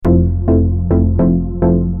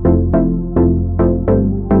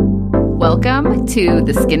Welcome to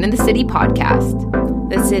the Skin in the City podcast.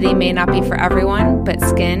 The city may not be for everyone, but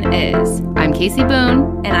skin is. I'm Casey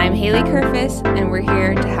Boone. And I'm Haley Kerfis, and we're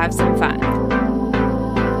here to have some fun.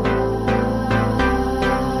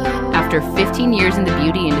 After 15 years in the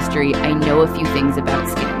beauty industry, I know a few things about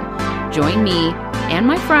skin. Join me and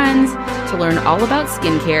my friends to learn all about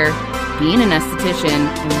skincare, being an esthetician,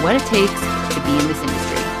 and what it takes to be in this industry.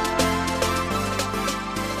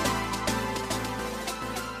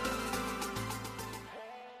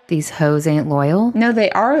 These hoes ain't loyal? No, they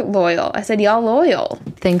are loyal. I said, y'all loyal.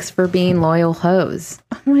 Thanks for being loyal hoes.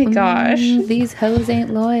 Oh my gosh. These hoes ain't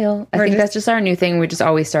loyal. I think that's just our new thing. We're just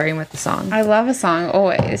always starting with the song. I love a song,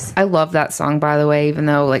 always. I love that song, by the way, even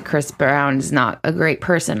though like Chris Brown is not a great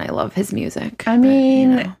person. I love his music. I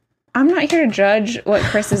mean, I'm not here to judge what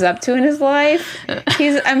Chris is up to in his life.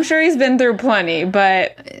 I'm sure he's been through plenty,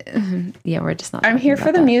 but yeah, we're just not. I'm here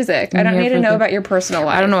for the music. I don't need to know about your personal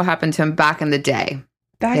life. I don't know what happened to him back in the day.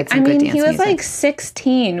 I mean, he was like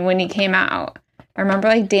 16 when he came out. I remember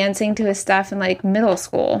like dancing to his stuff in like middle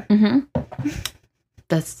school. Mm-hmm.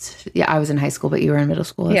 I was in high school, but you were in middle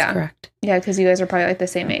school. That's correct. Yeah, because you guys are probably like the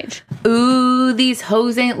same age. Ooh, these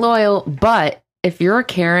hoes ain't loyal. But if you're a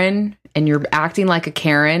Karen and you're acting like a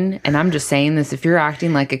Karen, and I'm just saying this, if you're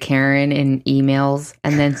acting like a Karen in emails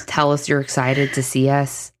and then tell us you're excited to see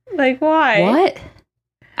us. Like, why? What?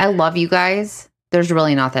 I love you guys. There's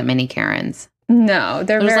really not that many Karens. No,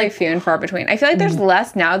 they're very few and far between. I feel like there's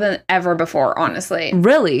less now than ever before, honestly.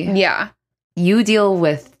 Really? Yeah. You deal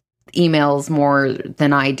with emails more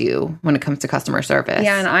than I do when it comes to customer service.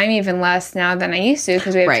 Yeah, and I'm even less now than I used to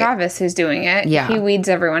because we have Travis who's doing it. Yeah. He weeds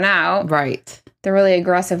everyone out. Right. The really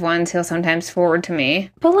aggressive ones he'll sometimes forward to me.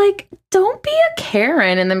 But like, don't be a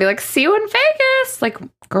Karen and then be like, see you in Vegas. Like,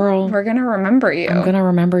 girl. We're going to remember you. I'm going to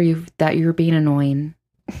remember you that you're being annoying.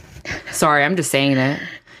 Sorry, I'm just saying it.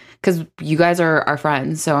 Because you guys are our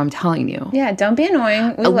friends, so I'm telling you. Yeah, don't be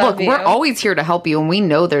annoying. We love you. We're always here to help you, and we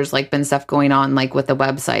know there's like been stuff going on like with the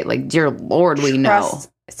website. Like, dear Lord, we know.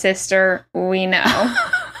 Sister, we know.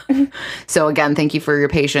 So again, thank you for your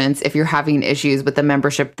patience. If you're having issues with the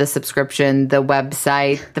membership, the subscription, the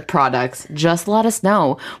website, the products, just let us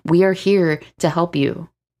know. We are here to help you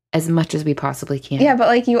as much as we possibly can. Yeah, but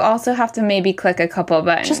like you also have to maybe click a couple of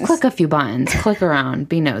buttons. Just click a few buttons. Click around.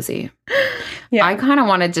 Be nosy. Yeah. I kind of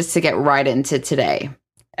wanted just to get right into today.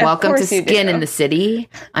 Welcome to Skin in the City.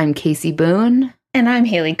 I'm Casey Boone. And I'm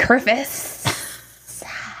Haley Kerfis.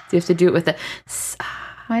 Do you have to do it with the...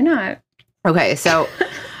 Why not? Okay, so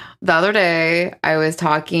the other day I was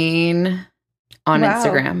talking on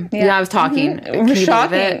Instagram. Yeah, I was talking. Mm-hmm. Can you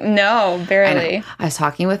believe it? No, barely. I was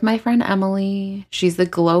talking with my friend Emily. She's the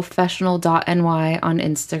glowfessional.ny on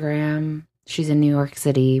Instagram. She's in New York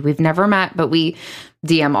City. We've never met, but we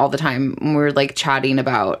DM all the time. We're like chatting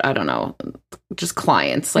about, I don't know, just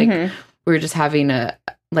clients. Like we were just having a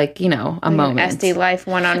moment. SD life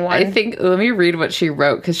one-on-one. I think, let me read what she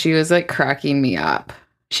wrote because she was like cracking me up.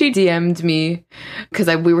 She DM'd me because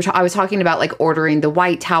I was talking about like ordering the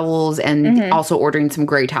white towels and also ordering some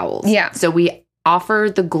gray towels. Yeah. So we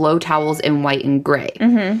offer the glow towels in white and gray.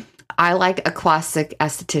 Mm-hmm. I like a classic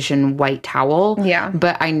esthetician white towel. Yeah.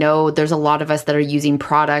 But I know there's a lot of us that are using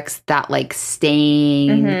products that like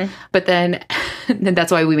stain. Mm-hmm. But then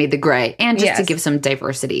that's why we made the gray and just to give some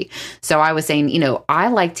diversity. So I was saying, I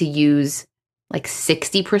like to use like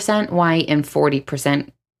 60% white and 40%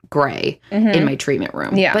 gray in my treatment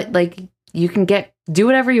room. Yeah. But like you can do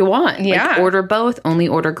whatever you want. Yeah. Like order both, only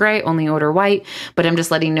order gray, only order white. But I'm just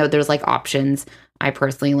letting you know there's like options. I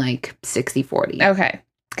personally like 60-40. Okay.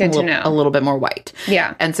 Good to know. A little bit more white.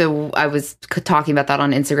 Yeah. And so I was talking about that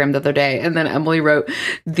on Instagram the other day. And then Emily wrote,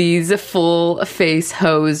 these full face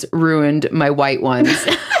hoes ruined my white ones.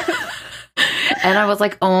 And I was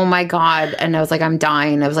like, oh my God. And I was like, I'm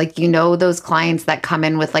dying. I was like, those clients that come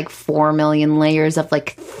in with like 4 million layers of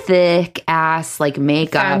like thick ass like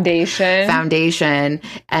makeup. Foundation.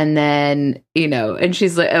 And then, and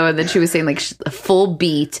she's like, and then she was saying like full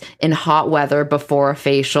beat in hot weather before a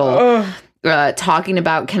facial. Talking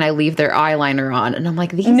about, can I leave their eyeliner on? And I'm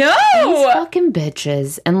like, these fucking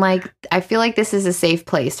bitches. And like, I feel like this is a safe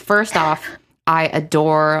place. First off, I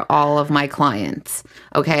adore all of my clients.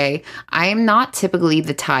 Okay. I'm not typically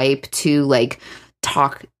the type to like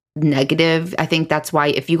talk negative. I think that's why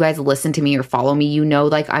if you guys listen to me or follow me,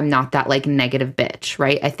 like I'm not that like negative bitch,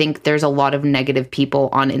 right? I think there's a lot of negative people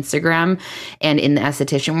on Instagram and in the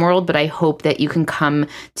esthetician world, but I hope that you can come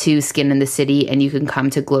to Skin in the City and you can come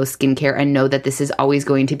to Glow Skincare and know that this is always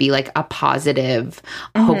going to be like a positive,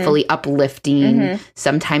 hopefully uplifting,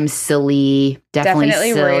 sometimes silly,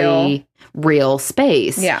 definitely silly. Real. real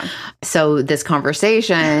space. Yeah. So this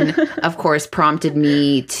conversation, of course, prompted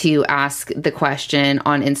me to ask the question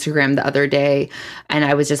on Instagram the other day. And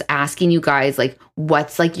I was just asking you guys, like,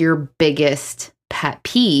 what's like your biggest pet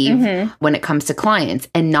peeve when it comes to clients?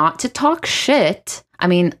 And not to talk shit. I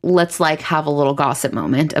mean, let's like have a little gossip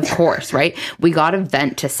moment, of course, right? We got to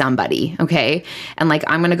vent to somebody, okay? And like,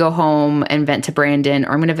 I'm going to go home and vent to Brandon,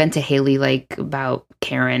 or I'm going to vent to Haley, like about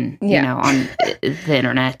Karen, you know, on the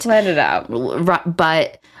internet. Let it out.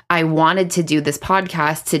 But I wanted to do this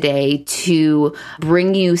podcast today to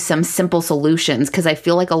bring you some simple solutions, because I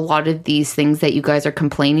feel like a lot of these things that you guys are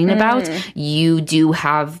complaining about, you do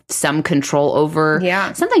have some control over.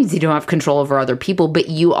 Yeah. Sometimes you don't have control over other people, but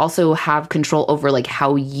you also have control over like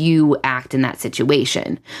how you act in that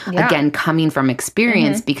situation. Yeah. Again, coming from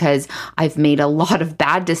experience, because I've made a lot of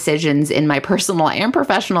bad decisions in my personal and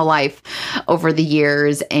professional life over the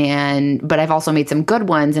years, but I've also made some good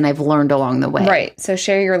ones, and I've learned along the way. Right. So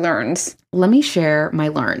share your learns. Let me share my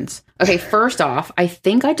learns. Okay, first off, I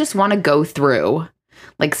think I just want to go through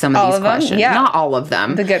like some of these questions. Yeah. Not all of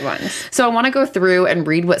them. The good ones. So I want to go through and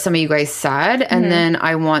read what some of you guys said, and then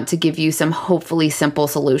I want to give you some hopefully simple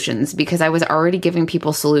solutions, because I was already giving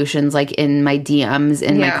people solutions like in my DMs,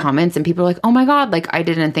 in my comments, and people are like, oh my God, like I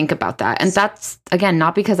didn't think about that. And that's, again,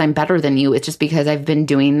 not because I'm better than you. It's just because I've been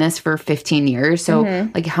doing this for 15 years. So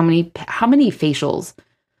like how many facials?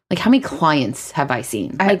 Like, how many clients have I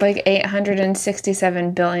seen? I had like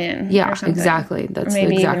 867 billion. Yeah, exactly. That's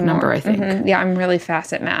the exact number, I think. Yeah, I'm really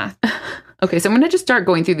fast at math. Okay, so I'm going to just start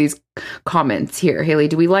going through these comments here. Haley,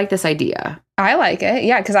 do we like this idea? I like it.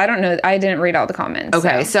 Yeah, because I don't know. I didn't read all the comments.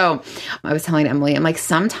 Okay, so I was telling Emily, I'm like,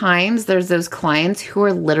 sometimes there's those clients who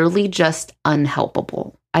are literally just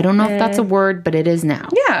unhelpable. I don't know if that's a word, but it is now.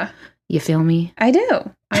 Yeah. You feel me? I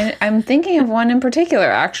do. I'm thinking of one in particular,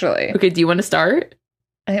 actually. Okay, do you want to start?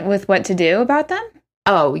 With what to do about them?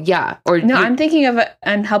 Oh, yeah. Or no, I'm thinking of an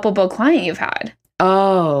unhelpable client you've had.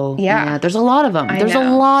 Oh, yeah. There's a lot of them. There's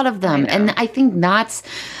a lot of them. And I think that's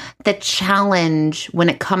the challenge when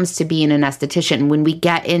it comes to being an esthetician. When we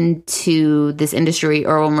get into this industry,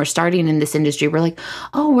 or when we're starting in this industry, we're like,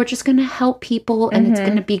 oh, we're just going to help people and it's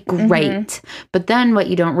going to be great. But then what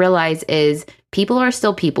you don't realize is people are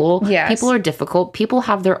still people. Yes. People are difficult. People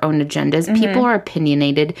have their own agendas. People are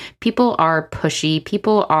opinionated. People are pushy.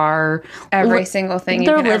 People are... Every single thing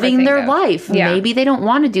they're living their life. Yeah. Maybe they don't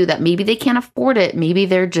want to do that. Maybe they can't afford it. Maybe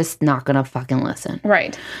they're just not going to fucking listen.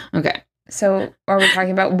 Right. Okay. So are we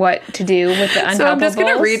talking about what to do with the unhelpables? So I'm just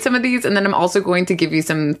going to read some of these, and then I'm also going to give you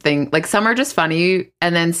something, like some are just funny,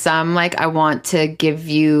 and then some, like, I want to give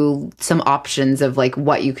you some options of like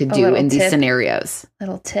what you could do in these scenarios.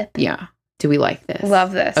 Little tip. Yeah. Do we like this?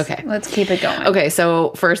 Love this. Okay. Let's keep it going. Okay.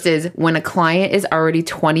 So first is when a client is already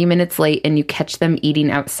 20 minutes late and you catch them eating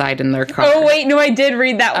outside in their car. Oh, wait. No, I did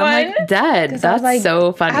read that one. I'm like, dead. That's like,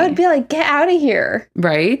 so funny. I would be like, get out of here.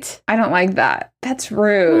 Right? I don't like that. That's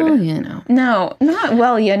rude. Well, you know. No, not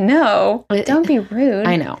well, you know. Don't be rude.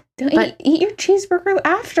 I know. Don't eat your cheeseburger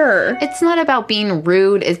after. It's not about being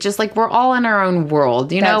rude. It's just like we're all in our own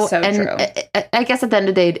world, you know? That's so true. I guess at the end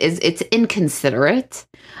of the day, it's inconsiderate,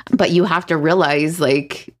 but you have to realize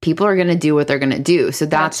like people are going to do what they're going to do. So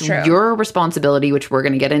that's your responsibility, which we're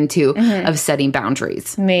going to get into, of setting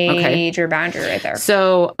boundaries. Major boundary right there.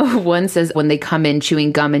 So one says when they come in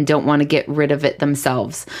chewing gum and don't want to get rid of it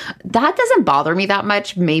themselves. That doesn't bother me that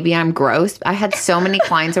much. Maybe I'm gross. I had so many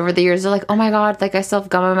clients over the years. They're like, oh my God, like I still have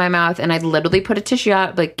gum in my mouth. And I'd literally put a tissue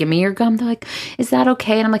out, like, give me your gum. They're like, is that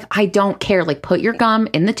okay? And I'm like, I don't care. Like, put your gum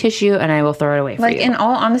in the tissue and I will throw it away for you. Like, in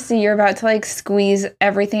all honesty, you're about to like squeeze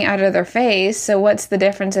everything out of their face. So what's the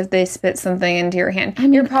difference if they spit something into your hand? I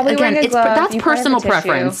mean, you're probably wearing a glove. That's personal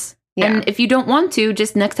preference. Yeah. And if you don't want to,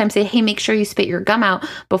 just next time say, hey, make sure you spit your gum out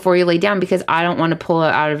before you lay down, because I don't want to pull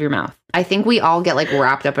it out of your mouth. I think we all get like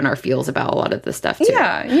wrapped up in our feels about a lot of this stuff too.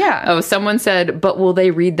 Yeah, yeah. Oh, someone said, but will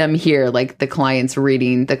they read them here? Like the clients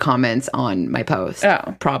reading the comments on my post.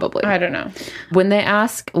 Oh, probably. I don't know. When they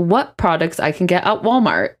ask what products I can get at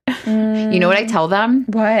Walmart, you know what I tell them?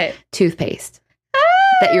 What? Toothpaste.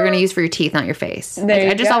 That you're going to use for your teeth, not your face.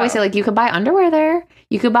 There I just always say, like, you could buy underwear there.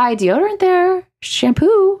 You could buy deodorant there,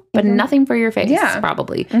 shampoo, but nothing for your face. Yeah.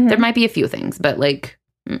 Probably. There might be a few things, but like...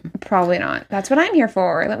 Probably not. That's what I'm here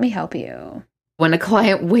for. Let me help you. When a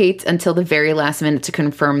client waits until the very last minute to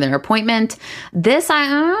confirm their appointment, this,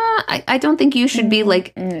 I don't think you should be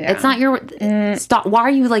like, it's not your, stop. Why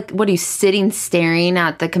are you like, what are you sitting staring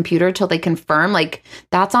at the computer till they confirm? Like,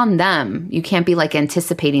 that's on them. You can't be like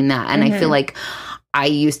anticipating that. And I feel like I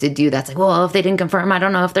used to do that. It's like, well, if they didn't confirm, I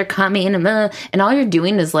don't know if they're coming. And all you're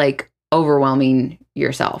doing is like overwhelming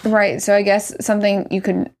yourself. Right. So I guess something you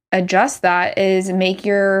could adjust that is make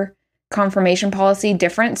your confirmation policy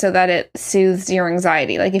different so that it soothes your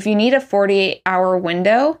anxiety. Like if you need a 48-hour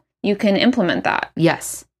window, you can implement that.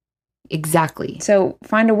 Yes, exactly. So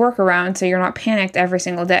find a workaround so you're not panicked every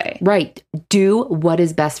single day. Right. Do what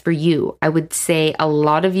is best for you. I would say a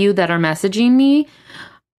lot of you that are messaging me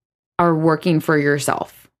are working for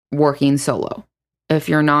yourself, working solo. If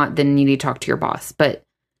you're not, then you need to talk to your boss. But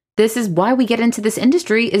this is why we get into this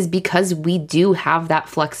industry, is because we do have that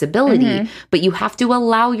flexibility, but you have to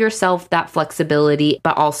allow yourself that flexibility,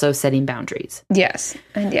 but also setting boundaries. Yes.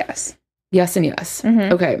 And yes. Yes and yes.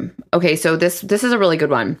 Okay. So this is a really good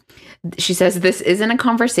one. She says, this isn't a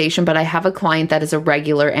conversation, but I have a client that is a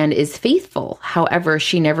regular and is faithful. However,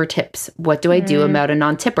 she never tips. What do I do about a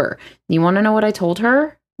non-tipper? You want to know what I told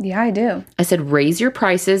her? Yeah, I do. I said, raise your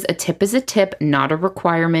prices. A tip is a tip, not a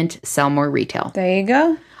requirement. Sell more retail. There you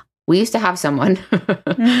go. We used to have someone,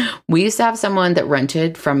 that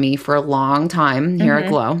rented from me for a long time here at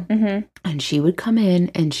Glow. And she would come in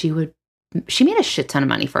and she made a shit ton of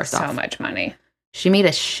money, first off. So much money. She made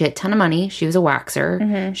a shit ton of money. She was a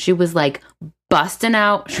waxer. She was like busting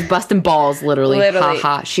out. She was busting balls, literally. Ha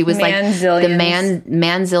ha. She was like the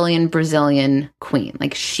manzillion Brazilian queen.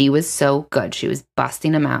 Like she was so good. She was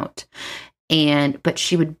busting them out. But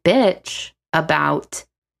she would bitch about,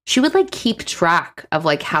 she would like keep track of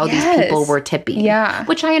like how these people were tipping. Yeah.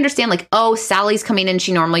 Which I understand. Like, oh, Sally's coming in.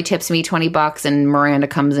 She normally tips me $20 and Miranda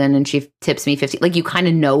comes in and she tips me 50. Like you kind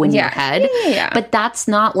of know in your head. Yeah. But that's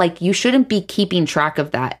not like, you shouldn't be keeping track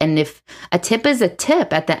of that. And if a tip is a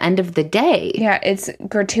tip at the end of the day. Yeah. It's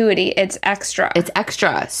gratuity. It's extra. It's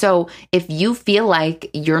extra. So if you feel like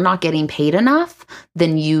you're not getting paid enough,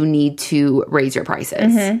 then you need to raise your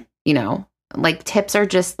prices, you know? Like tips are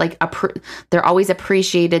just like they're always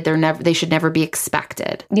appreciated. They should never be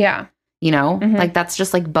expected. Yeah. You know, like that's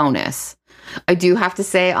just like bonus. I do have to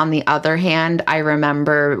say, on the other hand, I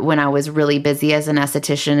remember when I was really busy as an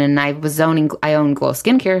esthetician and I own Glow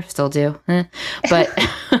Skincare, still do. But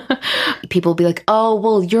people will be like, oh,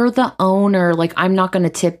 well, you're the owner. Like, I'm not going to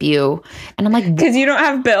tip you. And I'm like, because you don't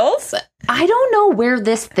have bills? I don't know where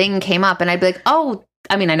this thing came up. And I'd be like, oh,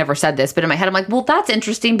 I mean, I never said this, but in my head, I'm like, well, that's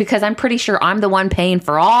interesting because I'm pretty sure I'm the one paying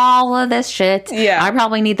for all of this shit. Yeah. I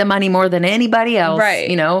probably need the money more than anybody else. Right.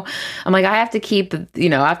 You know, I'm like, I have to keep, I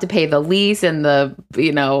have to pay the lease and the,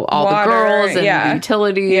 all Water, the girls and the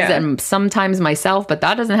utilities and sometimes myself, but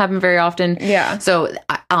that doesn't happen very often. Yeah. So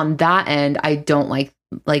on that end, I don't like,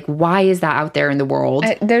 why is that out there in the world?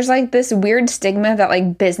 There's like this weird stigma that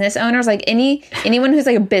like business owners, like anyone who's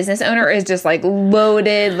like a business owner is just like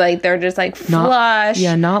loaded, like they're just like flush.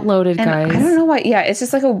 Not loaded, and guys. I don't know why. Yeah, it's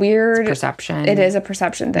just like a weird perception. It is a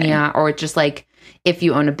perception thing. Yeah, or it's just like, if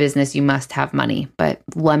you own a business, you must have money. But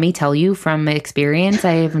let me tell you from experience,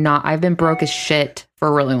 I've been broke as shit for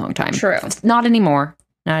a really long time. True. Not anymore.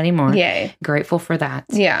 Yay. Grateful for that.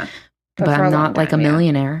 Yeah. But I'm not like a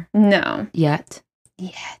millionaire. No. Yet.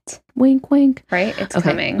 Wink, wink. Right? It's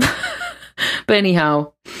coming. But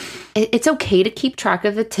anyhow, it's okay to keep track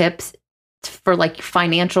of the tips for like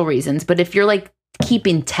financial reasons. But if you're like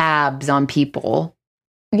keeping tabs on people,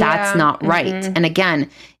 that's not right. And again,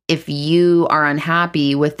 if you are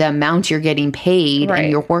unhappy with the amount you're getting paid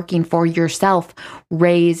and you're working for yourself,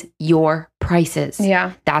 raise your prices.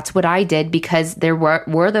 Yeah. That's what I did, because there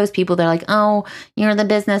were those people that are like, oh, you're the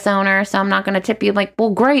business owner, so I'm not going to tip you. I'm like, well,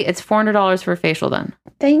 great. It's $400 for a facial then.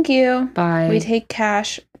 Thank you. Bye. We take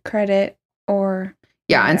cash, credit, or...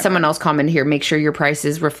 Yeah, whatever. And someone else commented here, make sure your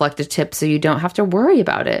prices reflect a tip so you don't have to worry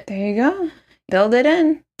about it. There you go. Build it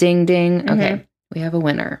in. Ding, ding. Okay, we have a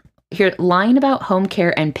winner. Here, lying about home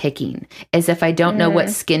care and picking, as if I don't know what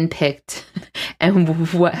skin picked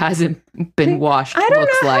and what hasn't been washed looks like. I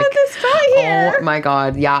don't know how this got here. Oh my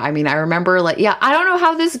God. Yeah. I mean, I remember I don't know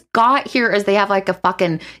how this got here, as they have like a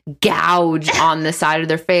fucking gouge on the side of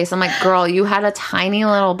their face. I'm like, girl, you had a tiny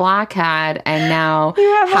little blackhead and now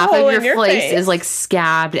half of your face is like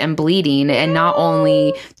scabbed and bleeding. And not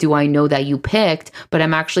only do I know that you picked, but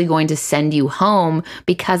I'm actually going to send you home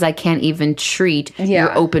because I can't even treat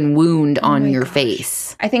your open wound on your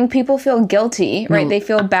face. I think people feel guilty, right? They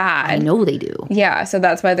feel bad. I know they do. Yeah, so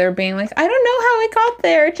that's why they're being like, I don't know how it got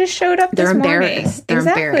there. It just showed up this morning. They're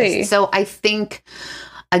embarrassed. So I think,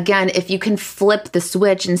 again, if you can flip the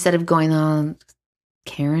switch instead of going, oh,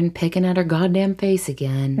 Karen picking at her goddamn face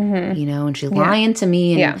again, and she's lying to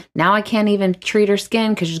me, and now I can't even treat her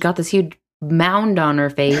skin because she's got this huge mound on her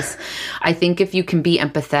face. I think if you can be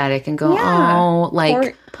empathetic and go, oh,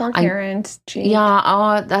 like poor Karen. Yeah,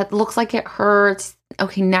 oh, that looks like it hurts.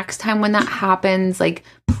 okay, next time when that happens, like,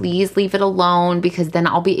 please leave it alone because then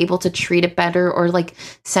I'll be able to treat it better, or like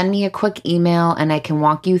send me a quick email and I can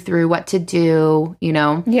walk you through what to do, you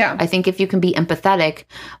know? Yeah. I think if you can be empathetic,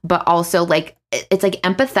 but also like, it's like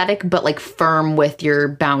empathetic, but like firm with your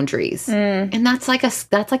boundaries. And that's like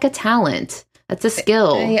a talent. That's a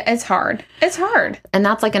skill. Yeah, it's hard. It's hard. And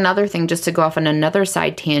that's like another thing, just to go off on another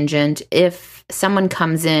side tangent. If someone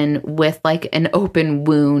comes in with like an open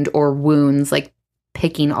wound or wounds, like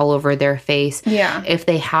picking all over their face. Yeah. If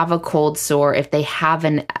they have a cold sore, if they have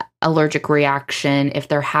an allergic reaction, if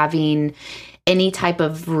they're having any type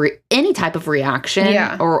of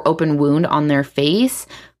reaction or open wound on their face,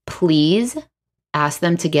 please ask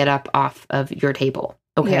them to get up off of your table.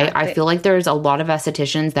 Okay. Yeah, I feel like there's a lot of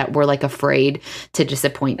estheticians that were like afraid to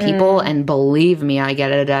disappoint people. And believe me, I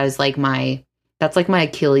get it as like that's like my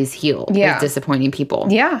Achilles heel is disappointing people.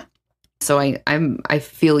 Yeah. So I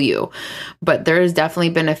feel you, but there's definitely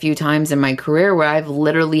been a few times in my career where I've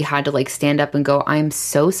literally had to like stand up and go, I'm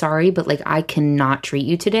so sorry, but like I cannot treat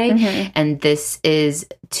you today. And this is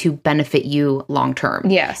to benefit you long term.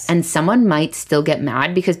 Yes. And someone might still get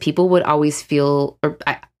mad because people would always feel, or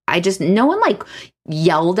no one like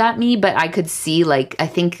yelled at me, but I could see like, I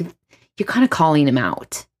think you're kind of calling him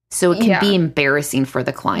out. So it can be embarrassing for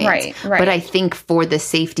the client. Right. But I think for the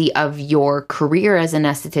safety of your career as an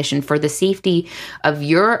esthetician, for the safety of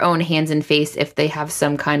your own hands and face, if they have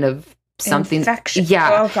some kind of something. Infection.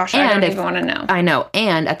 Yeah. Oh gosh, I don't even want to know. I know.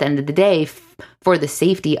 And at the end of the day, for the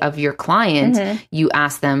safety of your client, you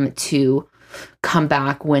ask them to come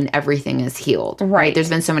back when everything is healed. Right. There's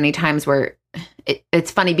been so many times where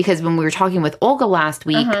it's funny because when we were talking with Olga last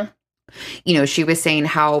week, you know, she was saying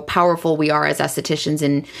how powerful we are as estheticians,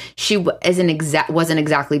 and she wasn't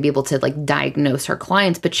exactly be able to like diagnose her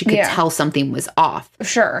clients, but she could tell something was off.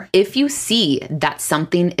 Sure. If you see that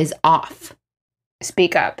something is off,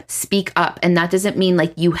 speak up. Speak up. And that doesn't mean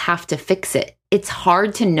like you have to fix it. It's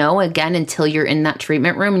hard to know again until you're in that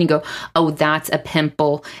treatment room and you go, oh, that's a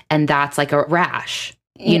pimple and that's like a rash,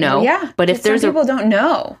 you know? Yeah. But if there's people don't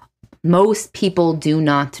know. Most people do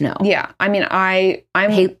not know. Yeah. I mean, I'm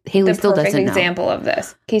Haley the still perfect doesn't example of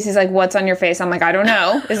this. Casey's like, what's on your face? I'm like, I don't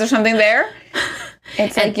know. Is there something there?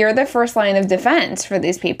 It's like you're the first line of defense for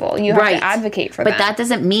these people. You have to advocate for them. But that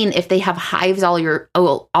doesn't mean if they have hives all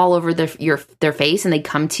over their face and they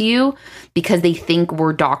come to you because they think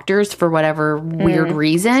we're doctors for whatever weird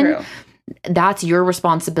reason. True. That's your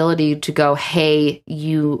responsibility to go, hey,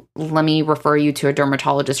 let me refer you to a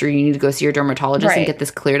dermatologist, or you need to go see your dermatologist and get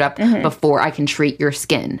this cleared up before I can treat your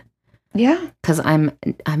skin. Yeah. Because I'm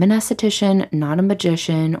an esthetician, not a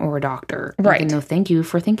magician or a doctor. Right. Even though thank you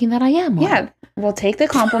for thinking that I am one. Yeah. We'll take the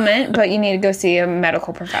compliment, but you need to go see a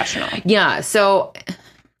medical professional. Yeah. So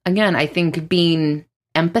again, I think being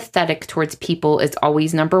empathetic towards people is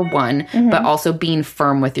always number one, but also being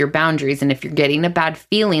firm with your boundaries. And if you're getting a bad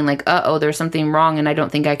feeling like, there's something wrong and I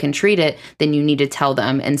don't think I can treat it, then you need to tell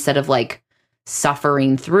them instead of like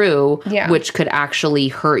suffering through, which could actually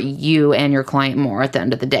hurt you and your client more at the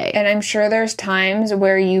end of the day. And I'm sure there's times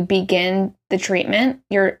where you begin the treatment,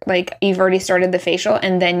 you've already started the facial,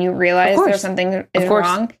 and then you realize there's something is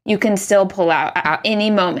wrong. You can still pull out at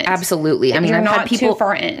any moment. Absolutely. I mean, you're I've not had people too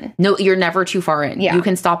far in. No, you're never too far in. Yeah. You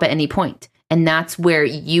can stop at any point. And that's where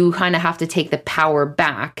you kind of have to take the power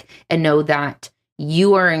back and know that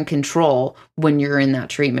you are in control when you're in that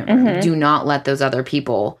treatment room. Do not let those other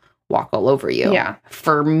people walk all over you. Yeah.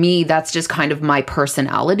 For me, that's just kind of my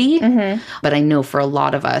personality. But I know for a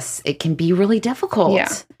lot of us, it can be really difficult. Yeah.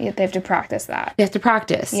 They have to practice that. You have to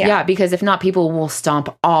practice. Yeah. Because if not, people will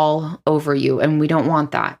stomp all over you. And we don't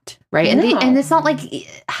want that. Right. No. And it's not like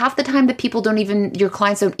half the time that your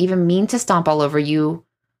clients don't even mean to stomp all over you.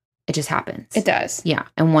 It just happens. It does. Yeah.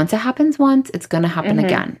 And once it happens once, it's going to happen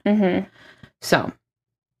again. So.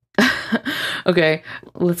 Okay,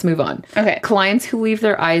 let's move on. Okay. Clients who leave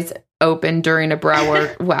their eyes open during a brow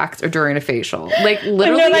wax or during a facial. Like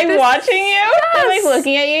literally. And they're like watching you. Yes. They're like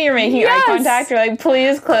looking at you. You're making eye contact. You're like,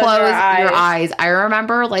 please close your eyes. I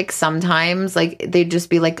remember like sometimes like they'd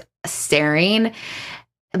just be like staring.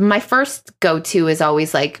 My first go-to is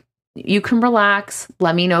always like, you can relax.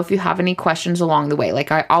 Let me know if you have any questions along the way. Like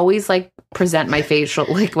I always like present my facial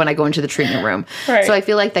like when I go into the treatment room. Right. So I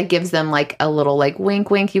feel like that gives them like a little like wink,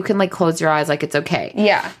 wink. You can like close your eyes like it's okay.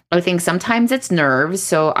 Yeah. I think sometimes it's nerves.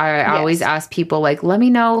 So I always ask people like, let me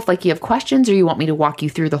know if like you have questions or you want me to walk you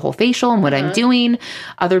through the whole facial and what I'm doing.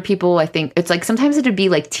 Other people, I think it's like sometimes it'd be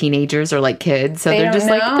like teenagers or like kids. So they're just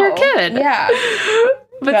like, they're a kid. Yeah.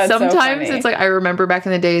 But that's sometimes it's like, I remember back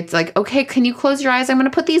in the day, it's like, okay, can you close your eyes? I'm going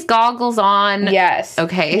to put these goggles on. Yes.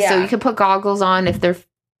 Okay. Yeah. So you can put goggles on if they're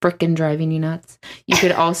frickin' driving you nuts. You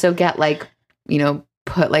could also get like,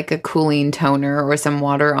 put like a cooling toner or some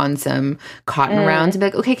water on some cotton rounds and be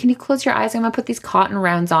like, okay, can you close your eyes? I'm gonna put these cotton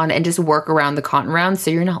rounds on and just work around the cotton rounds so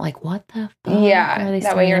you're not like, what the fuck? Yeah,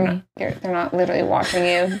 that way they're not literally watching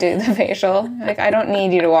you do the facial. Like, I don't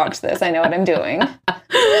need you to watch this. I know what I'm doing.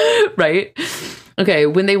 Right? Okay,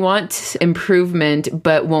 when they want improvement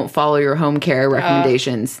but won't follow your home care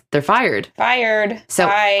recommendations, they're fired. Fired. So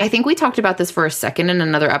Bye. I think we talked about this for a second in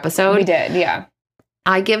another episode. We did, yeah.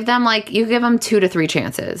 I give them you give them 2 to 3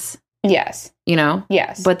 chances. Yes.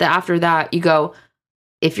 Yes. But after that, you go,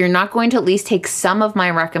 if you're not going to at least take some of my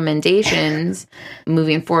recommendations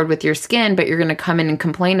moving forward with your skin, but you're going to come in and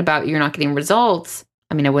complain about you're not getting results.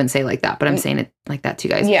 I mean, I wouldn't say like that, but I'm saying it like that too,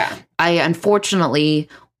 guys. Yeah. I unfortunately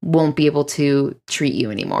won't be able to treat you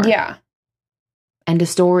anymore. Yeah. End of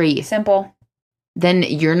story. Simple. Then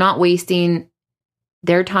you're not wasting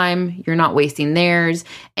their time, you're not wasting theirs,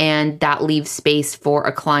 and that leaves space for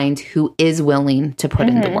a client who is willing to put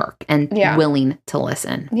in the work and willing to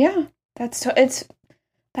listen. Yeah. That's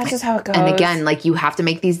just how it goes. And again, you have to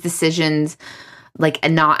make these decisions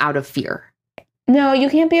and not out of fear. No, you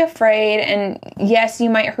can't be afraid, and yes, you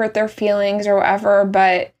might hurt their feelings or whatever,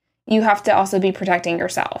 but you have to also be protecting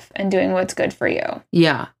yourself and doing what's good for you.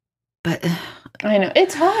 Yeah. But I know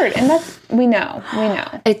it's hard, and we know.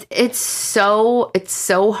 It's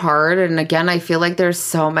so hard, and again, I feel like there's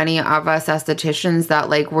so many of us estheticians that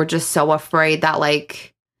we're just so afraid that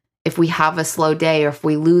if we have a slow day or if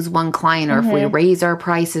we lose one client or if we raise our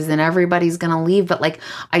prices, then everybody's gonna leave. But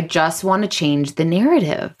I just want to change the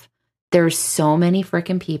narrative. There's so many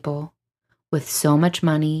freaking people with so much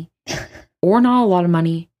money, or not a lot of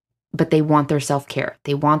money. But they want their self-care.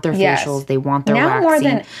 They want their facials. They want their waxing. Now more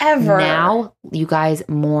than ever. Now, you guys,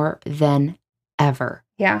 more than ever.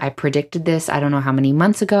 Yeah. I predicted this, I don't know how many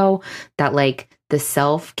months ago, that the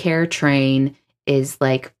self-care train is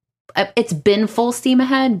it's been full steam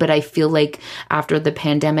ahead, but I feel after the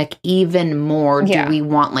pandemic, even more, do we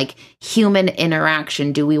want human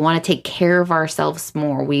interaction? Do we want to take care of ourselves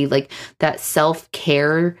more? We that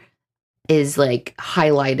self-care is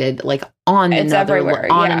highlighted on another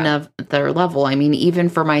level. I mean, even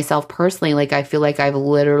for myself personally, I feel I've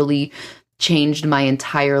literally changed my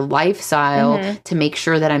entire lifestyle to make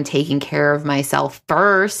sure that I'm taking care of myself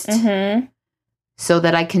first so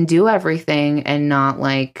that I can do everything and not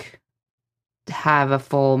have a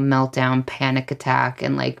full meltdown, panic attack,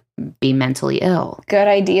 and be mentally ill. Good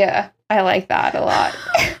idea. I like that a lot.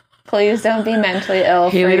 Please don't be mentally ill.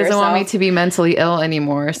 Haley doesn't want me to be mentally ill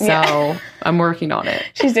anymore, so I'm working on it.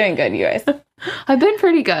 She's doing good, you guys. I've been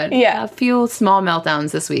pretty good. Yeah. A few small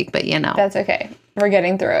meltdowns this week, but That's okay. We're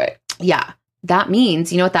getting through it. Yeah. That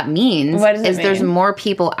means, you know what that means? What does it mean? There's more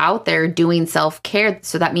people out there doing self-care.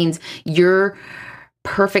 So that means your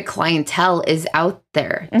perfect clientele is out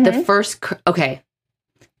there. Okay.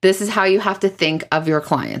 This is how you have to think of your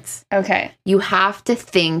clients. Okay. You have to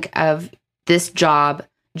think of this job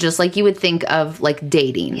just like you would think of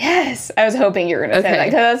dating. Yes. I was hoping you were going to say that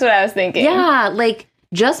because that's what I was thinking. Yeah.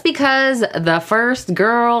 Just because the first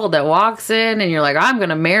girl that walks in and you're I'm going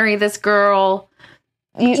to marry this girl.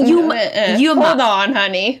 You hold on,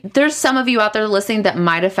 honey. There's some of you out there listening that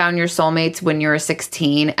might have found your soulmates when you were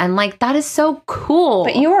 16, and that is so cool.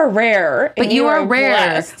 But you are rare. But you are rare.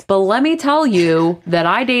 Blessed. But let me tell you that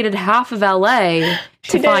I dated half of LA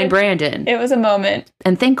to find Brandon. It was a moment,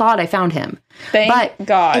 and thank God I found him. Thank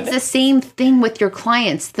God. It's the same thing with your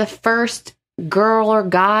clients. The first girl or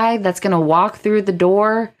guy that's going to walk through the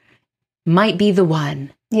door might be the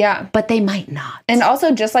one. Yeah. But they might not. And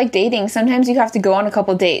also, just like dating, sometimes you have to go on a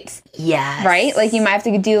couple dates. Yes. Right? You might have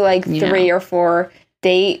to do 3 or 4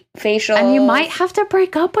 date facials. And you might have to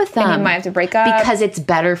break up with them. And you might have to break up. Because it's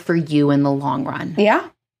better for you in the long run. Yeah.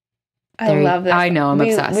 I love this. I know, I'm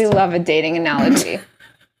obsessed. We love a dating analogy.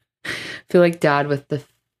 I feel like Dad with the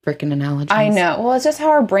freaking analogies. I know. Well, it's just how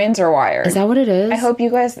our brains are wired. Is that what it is? I hope you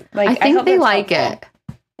guys I think they like helpful.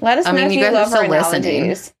 It. Let us know if you love our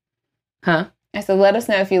analogies. Huh? I said, let us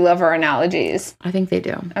know if you love our analogies. I think they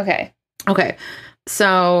do. Okay.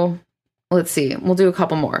 So let's see. We'll do a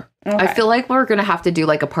couple more. Okay. I feel like we're going to have to do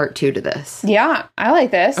a part 2 to this. Yeah. I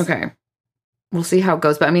like this. Okay. We'll see how it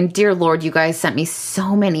goes. But I mean, dear Lord, you guys sent me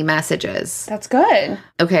so many messages. That's good.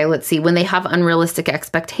 Okay, let's see. When they have unrealistic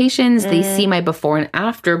expectations, they see my before and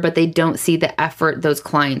after, but they don't see the effort those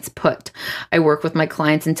clients put. I work with my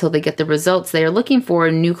clients until they get the results they are looking for,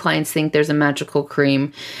 and new clients think there's a magical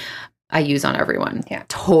cream I use on everyone. Yeah.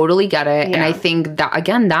 Totally get it. Yeah. And I think that,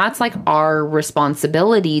 again, that's our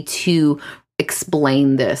responsibility to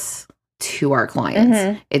explain this to our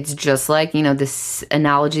clients. It's just this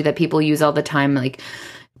analogy that people use all the time,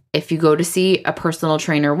 if you go to see a personal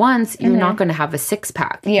trainer once, you're not going to have a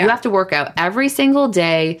six-pack. Yeah. You have to work out every single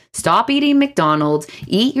day, stop eating McDonald's,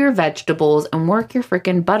 eat your vegetables, and work your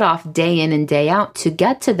freaking butt off day in and day out to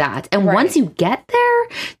get to that. And once you get there,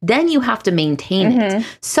 then you have to maintain it.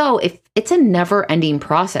 So if it's a never-ending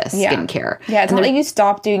process, skincare. Yeah, it's not like you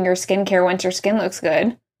stop doing your skincare once your skin looks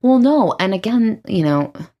good. Well, no. And again, you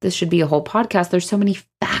know, this should be a whole podcast. There's so many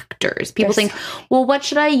factors. People think, well, what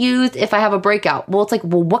should I use if I have a breakout? Well, it's like,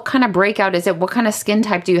 well, what kind of breakout is it? What kind of skin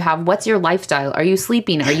type do you have? What's your lifestyle? Are you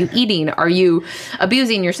sleeping? Are you eating? Are you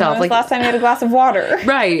abusing yourself? When was the last time you had a glass of water?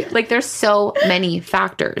 Right. Like there's so many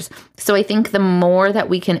factors. So I think the more that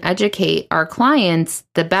we can educate our clients,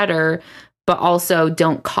 the better, but also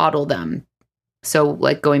don't coddle them. So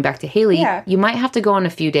like going back to Haley, you might have to go on a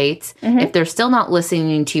few dates. If they're still not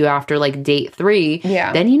listening to you after like date 3,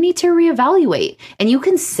 then you need to reevaluate. And you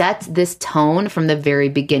can set this tone from the very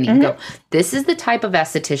beginning. Go, this is the type of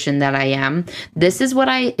esthetician that I am. This is what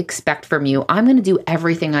I expect from you. I'm going to do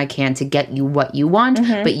everything I can to get you what you want,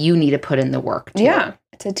 but you need to put in the work too. Yeah.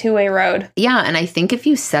 It's a two-way road. Yeah. And I think if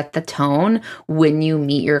you set the tone when you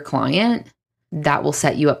meet your client, that will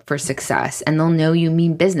set you up for success and they'll know you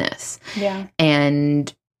mean business. Yeah.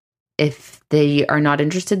 And if they are not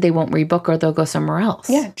interested, they won't rebook or they'll go somewhere else.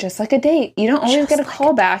 Yeah, just like a date. You don't always get a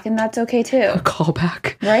call back and that's okay too. A call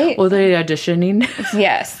back. Right? Well, they auditioning.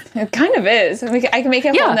 Yes, it kind of is. I can make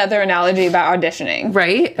a whole nother analogy about auditioning.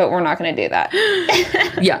 Right? But we're not going to do that.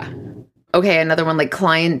 Yeah. Okay, another one, like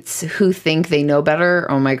clients who think they know better.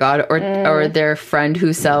 Oh my God. Or their friend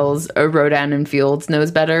who sells a Rodan and Fields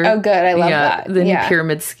knows better. Oh, good. I love that. The new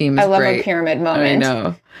pyramid scheme is great. I love great. a pyramid moment. I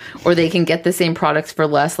know. Or they can get the same products for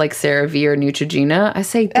less, like CeraVe or Neutrogena. I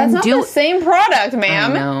say, that's not the same product,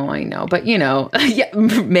 ma'am. I know. But you know, yeah,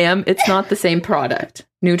 ma'am, it's not the same product.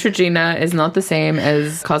 Neutrogena is not the same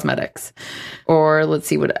as cosmetics. Or let's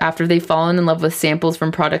see what, after they've fallen in love with samples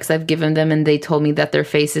from products I've given them and they told me that their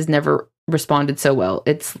faces never responded so well.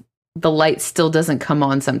 It's the light still doesn't come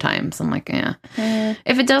on sometimes. I'm like, yeah.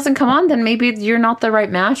 If it doesn't come on, then maybe you're not the right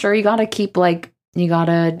match, or you gotta keep you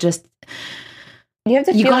gotta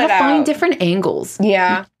find different angles.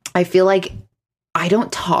 Yeah. I feel like I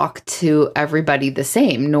don't talk to everybody the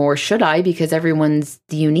same, nor should I, because everyone's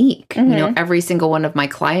unique. You know, every single one of my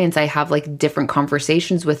clients I have like different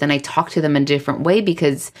conversations with, and I talk to them in a different way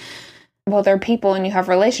because, well, they're people and you have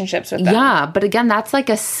relationships with them. Yeah, but again, that's like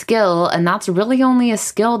a skill, and that's really only a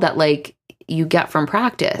skill that like you get from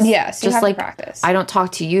practice. Yes, just like practice. I don't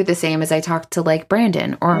talk to you the same as I talk to like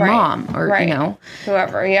Brandon or mom or you know,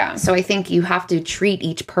 whoever. Yeah. So I think you have to treat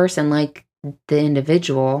each person like the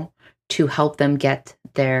individual to help them get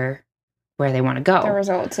where they want to go. The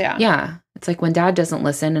results, yeah. Yeah. It's like when dad doesn't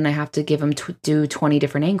listen and I have to give him do 20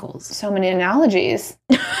 different angles. So many analogies.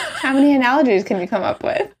 How many analogies can you come up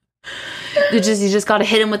with? You just got to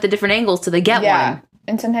hit them with the different angles till they get one.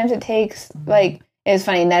 And sometimes it takes, like, it's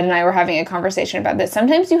funny, Ned and I were having a conversation about this.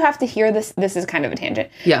 Sometimes you have to hear this is kind of a tangent.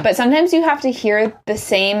 Yeah. But sometimes you have to hear the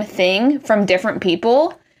same thing from different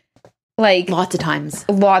people. Like lots of times.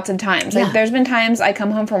 Like there's been times I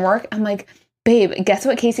come home from work, I'm like, babe, guess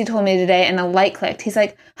what Casey told me today? And a light clicked. He's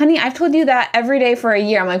like, honey, I've told you that every day for a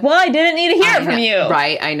year. I'm like, well, I didn't need to hear it from you.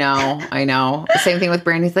 Right. I know. Same thing with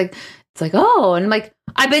Brandon. He's like, it's like, oh, and I'm like,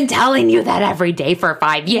 I've been telling you that every day for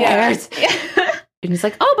 5 years. Yeah. And he's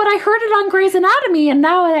like, oh, but I heard it on Grey's Anatomy and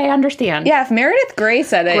now I understand. Yeah. If Meredith Grey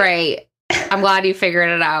said it. Great. I'm glad you figured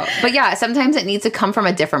it out. But yeah, sometimes it needs to come from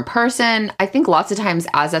a different person. I think lots of times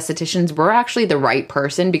as estheticians, we're actually the right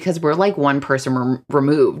person because we're like one person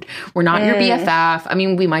removed. We're not your BFF. I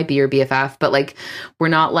mean, we might be your BFF, but like we're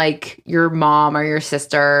not like your mom or your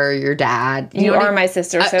sister or your dad. You are my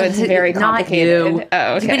sister, so it's very complicated. Not you.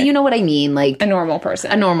 Oh, okay. But you know what I mean? Like a normal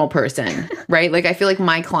person, right? Like I feel like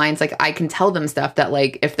my clients, like I can tell them stuff that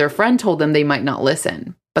like if their friend told them, they might not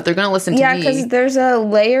listen. But they're going to listen to me. Yeah, because there's a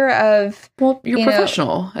layer of... Well, you're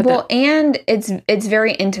professional. And it's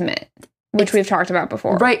very intimate, which we've talked about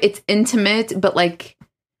before. Right. It's intimate, but like,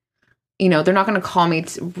 you know, they're not going to call me.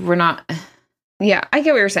 We're not... Yeah, I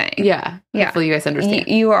get what you're saying. Yeah. Hopefully you guys understand.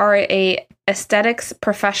 You are a aesthetics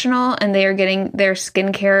professional, and they are getting their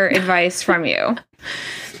skincare advice from you.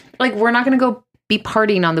 Like, we're not going to go be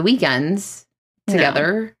partying on the weekends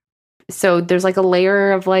together. No. So there's like a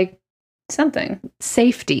layer of like, something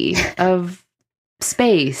safety of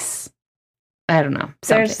space. I don't know.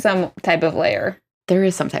 There's some type of layer. There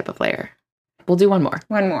is some type of layer. We'll do one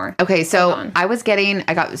more. Okay. So I was getting,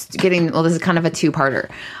 well, this is kind of a 2-parter.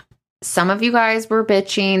 Some of you guys were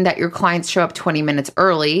bitching that your clients show up 20 minutes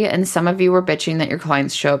early, and some of you were bitching that your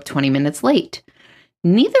clients show up 20 minutes late.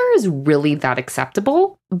 neither is really that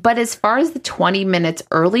acceptable. But as far as the 20 minutes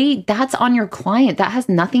early, that's on your client. That has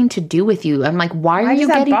nothing to do with you. I'm like, why are you does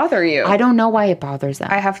that getting... bother you? I don't know why it bothers them.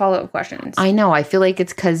 I have follow-up questions. I know. I feel like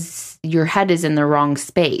it's because your head is in the wrong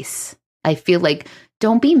space. I feel like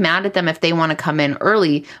don't be mad at them if they want to come in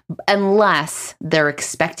early unless they're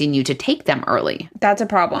expecting you to take them early. That's a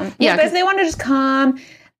problem. Yeah, because they want to just come,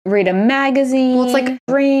 read a magazine. Well, it's like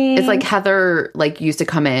read. It's like Heather used to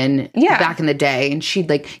come in back in the day, and she'd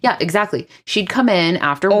exactly. She'd come in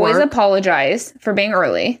after always work. Apologize for being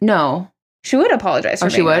early. No. She would apologize for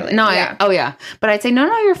being early. No, yeah. But I'd say, no,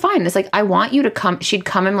 you're fine. It's like, I want you to come. She'd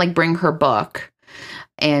come and bring her book.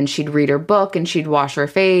 And she'd read her book and she'd wash her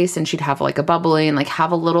face and she'd have a bubbly and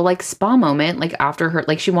have a little spa moment after her,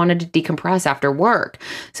 she wanted to decompress after work.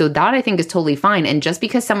 So that I think is totally fine. And just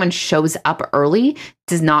because someone shows up early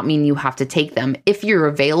does not mean you have to take them. If you're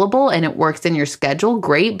available and it works in your schedule,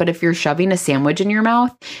 great. But if you're shoving a sandwich in your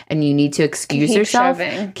mouth and you need to excuse yourself,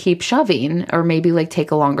 keep shoving, or maybe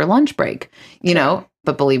take a longer lunch break, you know.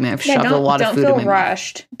 But believe me, I've shoved a lot of food in my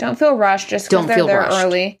mouth. Don't feel rushed just because they're there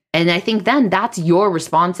early. And I think then that's your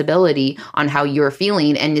responsibility on how you're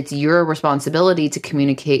feeling. And it's your responsibility to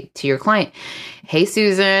communicate to your client, hey,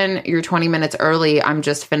 Susan, you're 20 minutes early. I'm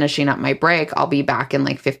just finishing up my break. I'll be back in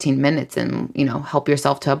 15 minutes and, help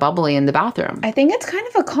yourself to a bubbly in the bathroom. I think it's kind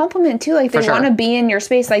of a compliment too. They want to be in your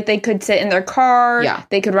space. They could sit in their car. Yeah.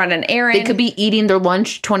 They could run an errand. They could be eating their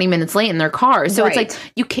lunch 20 minutes late in their car. So it's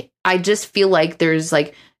you can't, I just feel like there's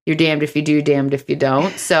you're damned if you do, damned if you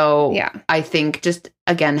don't. So yeah. I think just,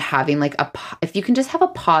 again, having if you can just have a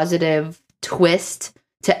positive twist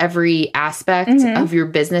to every aspect of your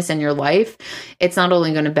business and your life, it's not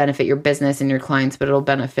only going to benefit your business and your clients, but it'll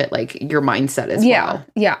benefit your mindset as well.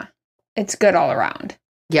 Yeah. It's good all around.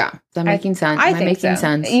 Yeah. Is that making sense? Am I making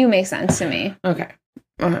sense? You make sense to me. Okay.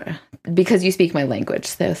 Because you speak my language.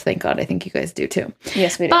 So thank God. I think you guys do too.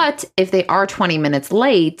 Yes, we do. But if they are 20 minutes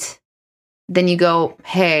late, then you go,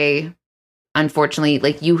 hey,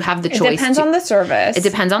 unfortunately, you have the choice. It depends on the service. It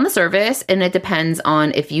depends on the service. And it depends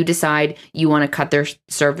on if you decide you want to cut their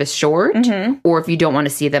service short or if you don't want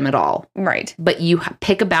to see them at all. Right. But you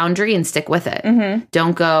pick a boundary and stick with it.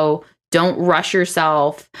 Don't rush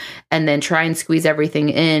yourself and then try and squeeze everything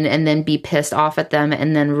in and then be pissed off at them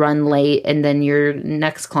and then run late. And then your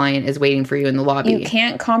next client is waiting for you in the lobby. You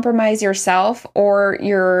can't compromise yourself or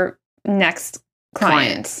your next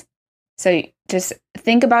clients. So just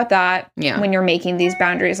think about that when you're making these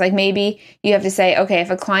boundaries. Maybe you have to say, okay,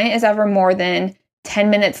 if a client is ever more than 10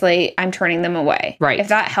 minutes late, I'm turning them away. Right. If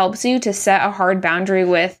that helps you to set a hard boundary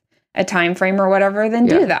with a time frame or whatever, then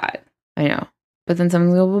do that. I know. But then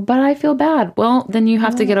someone's go, well, but I feel bad. Well, then you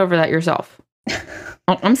have to get over that yourself.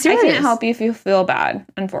 I'm serious. I can't help you if you feel bad,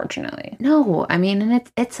 unfortunately. No, I mean, and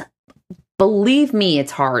it's believe me,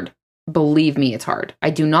 it's hard. Believe me, it's hard. I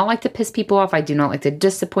do not like to piss people off. I do not like to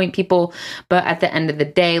disappoint people. But at the end of the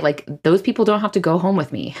day, those people don't have to go home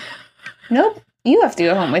with me. Nope. You have to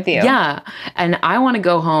go home with you. Yeah. And I want to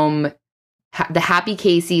go home the happy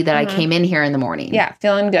Casey that I came in here in the morning. Yeah.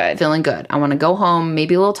 Feeling good. Feeling good. I want to go home,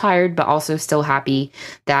 maybe a little tired, but also still happy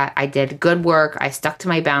that I did good work. I stuck to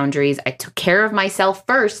my boundaries. I took care of myself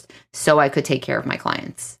first so I could take care of my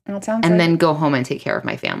clients. That sounds and then go home and take care of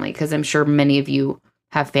my family. Because I'm sure many of you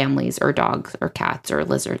have families or dogs or cats or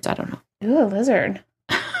lizards. I don't know. Ooh, a lizard.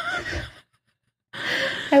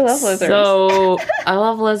 I love lizards. So I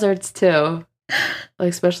love lizards too.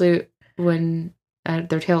 Especially when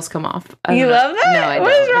their tails come off. You love that? No, I don't.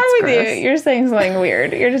 What is wrong It's with gross. you? You're saying something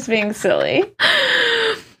weird. You're just being silly.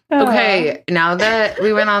 Okay, now that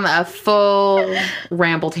we went on a full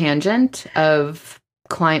ramble tangent of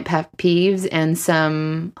client pet peeves and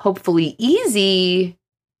some hopefully easy,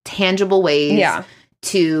 tangible ways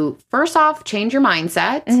to, first off, change your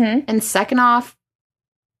mindset, and second off,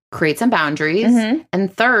 create some boundaries,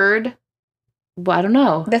 and third, well, I don't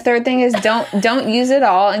know. The third thing is don't use it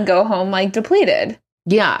all and go home depleted.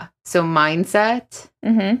 Yeah. So mindset,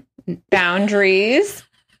 boundaries.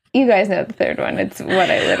 You guys know the third one. It's what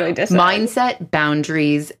I literally just said. Mindset,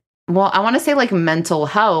 boundaries. Well, I want to say mental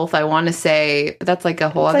health. I want to say that's a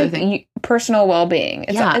whole other thing. Personal well-being.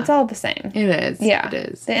 It's all the same. It is. Yeah. It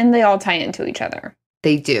is. And they all tie into each other.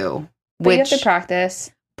 They do. But you have to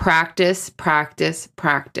practice. Practice.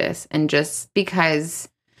 And just because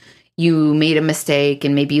you made a mistake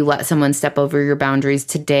and maybe you let someone step over your boundaries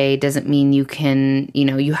today doesn't mean you can,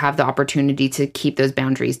 you have the opportunity to keep those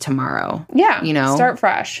boundaries tomorrow. Yeah. Start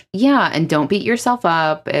fresh. Yeah. And don't beat yourself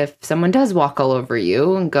up if someone does walk all over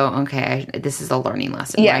you and go, okay, this is a learning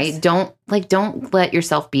lesson, right? Don't let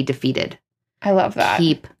yourself be defeated. I love that.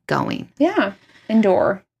 Keep going. Yeah.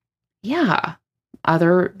 Endure. Yeah.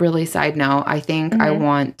 other really side note, I think I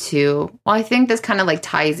want to, I think this kind of like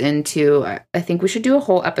ties into, I think we should do a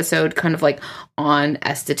whole episode kind of like on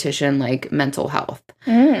esthetician, like mental health.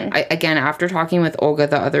 Again, after talking with Olga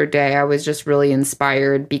the other day, I was just really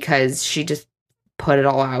inspired because she just put it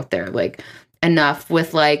all out there. Like, enough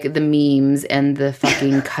with like the memes and the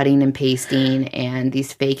fucking cutting and pasting and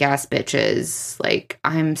these fake ass bitches. Like,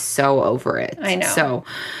 I'm so over it. I know. So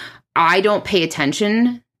I don't pay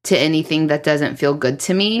attention to anything that doesn't feel good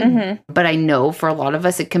to me. But I know for a lot of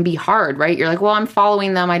us, it can be hard, right? You're like, well, I'm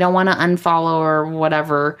following them. I don't want to unfollow or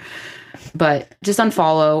whatever. But just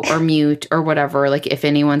unfollow or mute or whatever. Like, if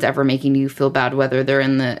anyone's ever making you feel bad, whether they're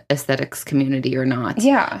in the aesthetics community or not.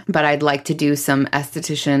 Yeah. But I'd like to do some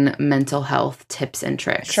esthetician mental health tips and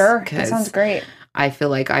tricks. Sure. That sounds great. I feel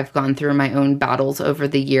like I've gone through my own battles over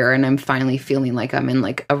the year and I'm finally feeling like I'm in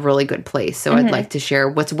like a really good place. So I'd like to share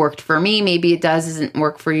what's worked for me. Maybe it doesn't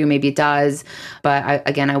work for you. Maybe it does. But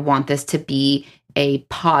I want this to be a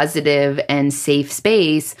positive and safe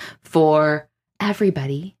space for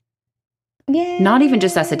everybody. Yeah. Not even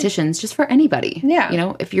just estheticians, just for anybody. Yeah. You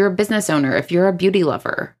know, if you're a business owner, if you're a beauty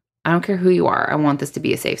lover, I don't care who you are. I want this to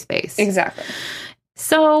be a safe space. Exactly.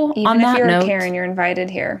 So even on that if you're note, Karen, you're invited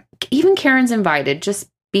here. Even Karen's invited. Just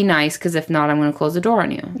be nice, because if not, I'm going to close the door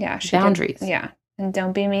on you. Yeah. Boundaries. Yeah. And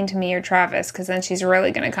don't be mean to me or Travis, because then she's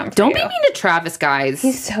really going to come for Don't you. be mean to Travis, guys.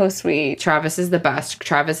 He's so sweet. Travis is the best.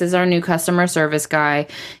 Travis is our new customer service guy.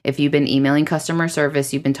 If you've been emailing customer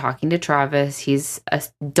service, you've been talking to Travis. He's a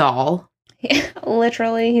doll.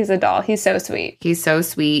 Literally, he's a doll. He's so sweet. He's so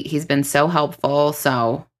sweet. He's been so helpful.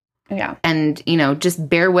 So, yeah. And, you know, just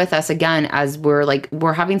bear with us again as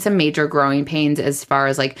we're having some major growing pains as far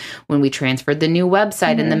as like when we transferred the new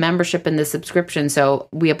website and the membership and the subscription. So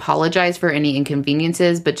we apologize for any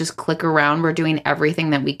inconveniences, but just click around. We're doing everything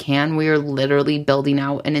that we can. We are literally building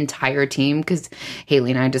out an entire team because Haley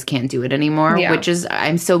and I just can't do it anymore, which is,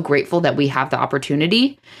 I'm so grateful that we have the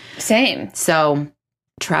opportunity. Same. So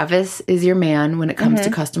Travis is your man when it comes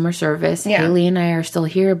to customer service. Yeah. Haley and I are still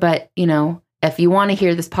here, but, you know, if you want to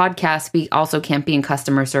hear this podcast, we also can't be in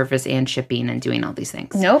customer service and shipping and doing all these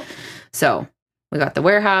things. Nope. So we got the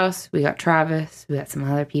warehouse, we got Travis, we got some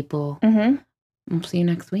other people. We'll see you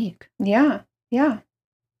next week. Yeah. Yeah.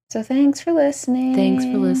 So thanks for listening. Thanks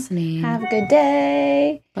for listening. Have a good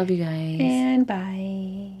day. Love you guys. And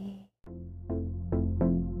bye.